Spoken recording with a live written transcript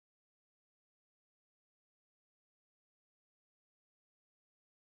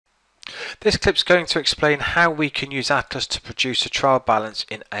This clip's going to explain how we can use Atlas to produce a trial balance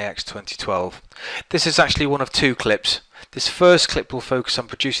in AX 2012. This is actually one of two clips. This first clip will focus on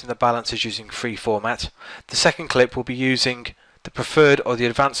producing the balances using free format. The second clip will be using the preferred or the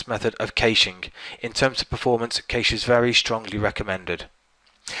advanced method of caching. In terms of performance, cache is very strongly recommended.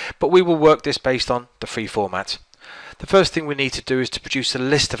 But we will work this based on the free format. The first thing we need to do is to produce a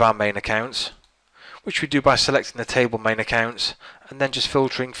list of our main accounts, which we do by selecting the table main accounts and then just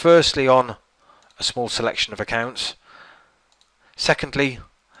filtering firstly on a small selection of accounts. Secondly,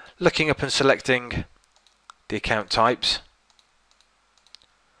 looking up and selecting the account types.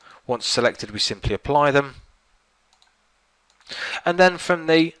 Once selected, we simply apply them. And then from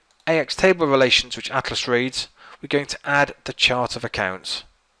the AX table relations which Atlas reads, we're going to add the chart of accounts.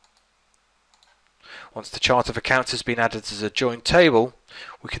 Once the chart of accounts has been added as a joined table,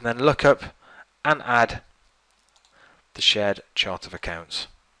 we can then look up and add the shared chart of accounts.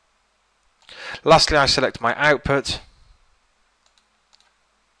 Lastly, I select my output,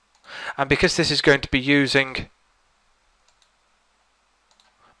 and because this is going to be using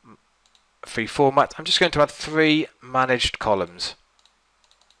free format, I'm just going to add 3 managed columns.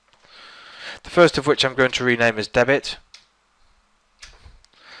 The first of which I'm going to rename as debit,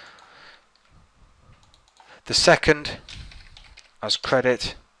 the second as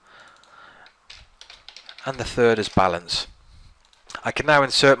credit, and the third as balance. I can now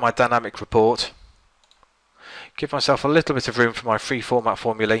insert my dynamic report, give myself a little bit of room for my free format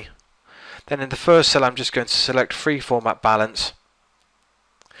formulae. Then in the first cell I'm just going to select free format balance,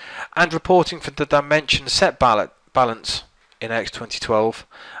 and reporting for the dimension set balance in AX 2012,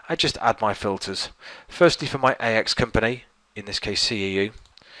 I just add my filters. Firstly for my AX company, in this case CEU.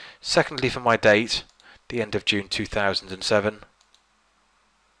 Secondly for my date, the end of June 2007.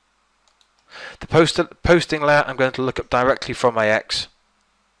 The posting layer I'm going to look up directly from AX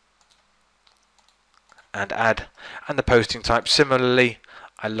and add, and the posting type similarly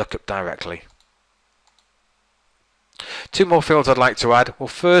I look up directly. 2 more fields I'd like to add. Well,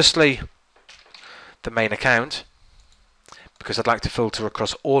 firstly the main account, because I'd like to filter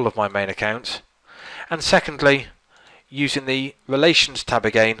across all of my main accounts, and secondly, using the relations tab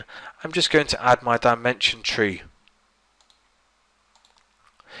again, I'm just going to add my dimension tree.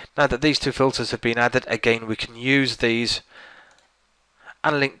 Now that these 2 filters have been added, again we can use these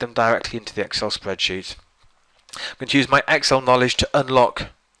and link them directly into the Excel spreadsheet. I'm going to use my Excel knowledge to unlock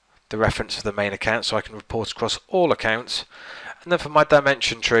the reference for the main account so I can report across all accounts, and then for my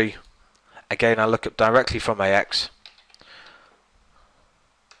dimension tree, again I look up directly from AX,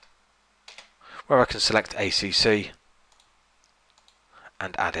 where I can select ACC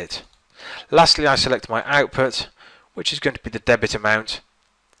and add it. Lastly, I select my output, which is going to be the debit amount.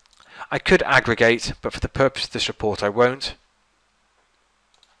 I could aggregate, but for the purpose of this report I won't.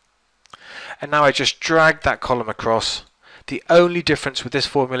 And now I just drag that column across. The only difference with this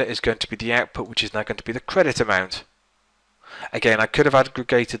formula is going to be the output, which is now going to be the credit amount. Again, I could have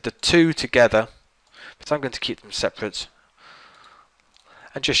aggregated the 2 together, but I'm going to keep them separate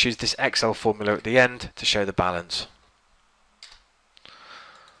and just use this Excel formula at the end to show the balance.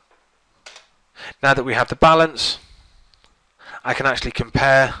 Now that we have the balance, I can actually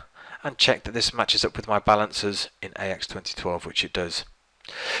compare and check that this matches up with my balances in AX 2012, which it does.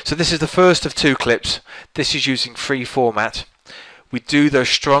 So this is the first of 2 clips. This is using free format. We do though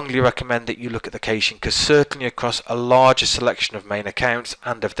strongly recommend that you look at the caching, because certainly across a larger selection of main accounts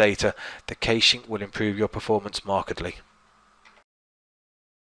and of data, the caching will improve your performance markedly.